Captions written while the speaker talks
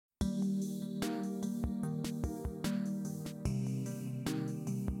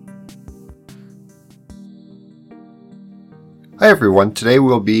Hi everyone, today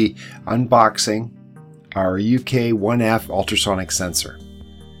we'll be unboxing our UK1F ultrasonic sensor.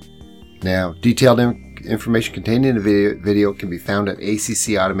 Now, detailed information contained in the video can be found at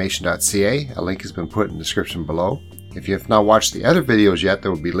accautomation.ca. A link has been put in the description below. If you have not watched the other videos yet,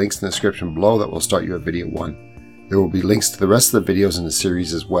 there will be links in the description below that will start you at video 1. There will be links to the rest of the videos in the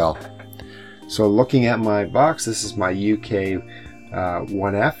series as well. So looking at my box, this is my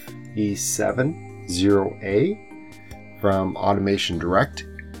UK1F E70A. From Automation Direct,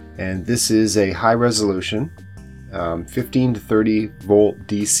 and this is a high resolution 15 to 30 volt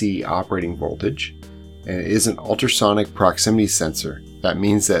DC operating voltage, and it is an ultrasonic proximity sensor. That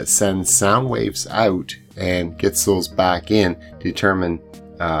means that it sends sound waves out and gets those back in to determine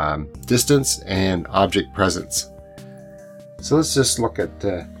distance and object presence. So let's just look at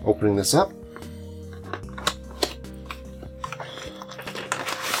opening this up.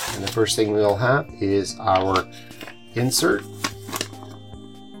 And the first thing we'll have is our insert,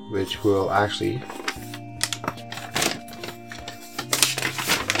 which will actually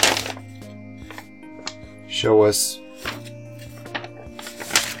show us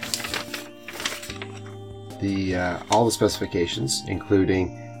all the specifications, including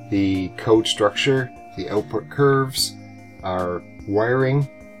the code structure, the output curves, our wiring,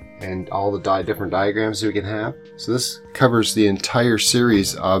 and all the different diagrams we can have. So this covers the entire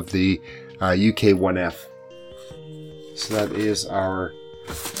series of the UK1F. So that is our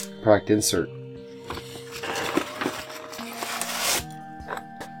product insert.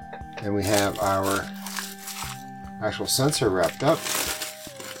 And we have our actual sensor wrapped up.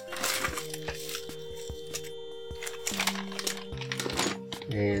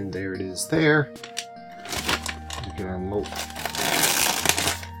 And there it is there. You can unload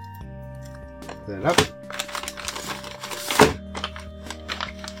that up.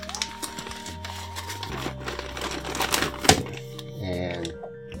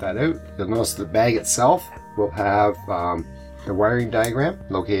 That out. You'll notice the bag itself will have the wiring diagram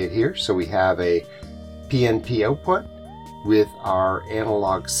located here. So we have a PNP output with our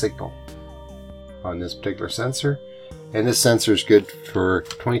analog signal on this particular sensor, and this sensor is good for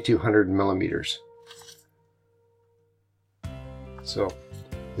 2200 millimeters. So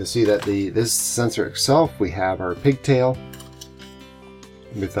you'll see that this sensor itself, we have our pigtail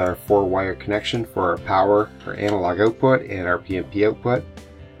with our 4-wire connection for our power, our analog output, and our PNP output.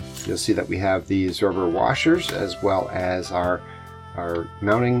 You'll see that we have these rubber washers as well as our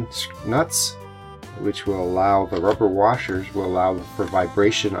mounting nuts, which will allow the rubber washers will allow for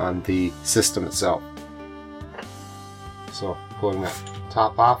vibration on the system itself. So pulling that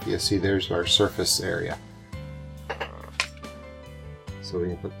top off, you'll see there's our surface area. So we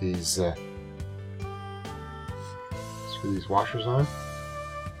can put these screw these washers on.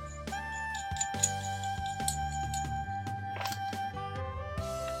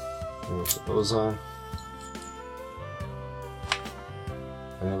 We'll put those on.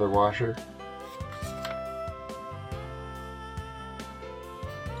 Another washer.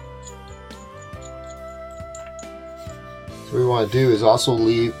 So what we want to do is also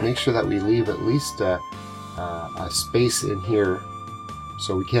make sure that we leave at least a space in here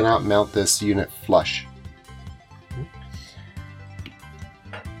so we cannot mount this unit flush.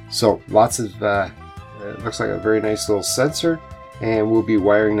 So lots of, it looks like a very nice little sensor. And we'll be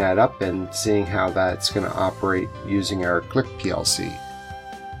wiring that up and seeing how that's going to operate using our Click PLC.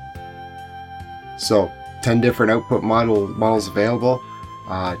 So 10 different output models available,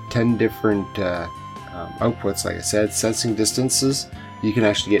 10 different outputs, like I said, sensing distances. You can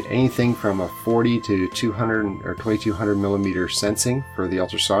actually get anything from a 40 to 200 or 2200 millimeter sensing for the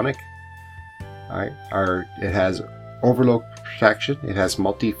ultrasonic. It has overload protection, it has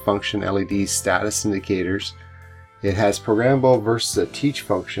multi-function LED status indicators. It has programmable versus a teach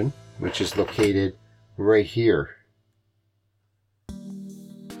function, which is located right here.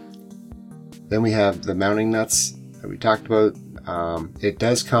 Then we have the mounting nuts that we talked about. It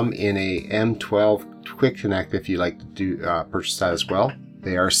does come in a M12 quick connect if you like to do purchase that as well.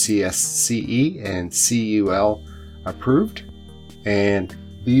 They are CSCE and CUL approved, and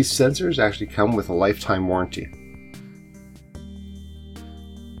these sensors actually come with a lifetime warranty.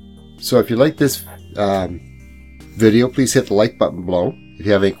 So if you like this video, please hit the like button below. If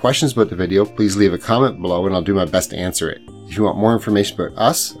you have any questions about the video, please leave a comment below and I'll do my best to answer it. If you want more information about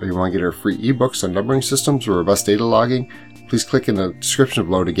us, or you want to get our free ebooks on numbering systems or robust data logging, please click in the description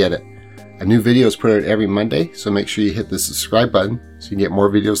below to get it. A new video is put out every Monday, so make sure you hit the subscribe button so you can get more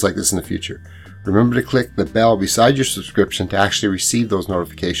videos like this in the future. Remember to click the bell beside your subscription to actually receive those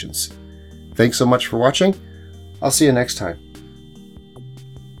notifications. Thanks so much for watching. I'll see you next time.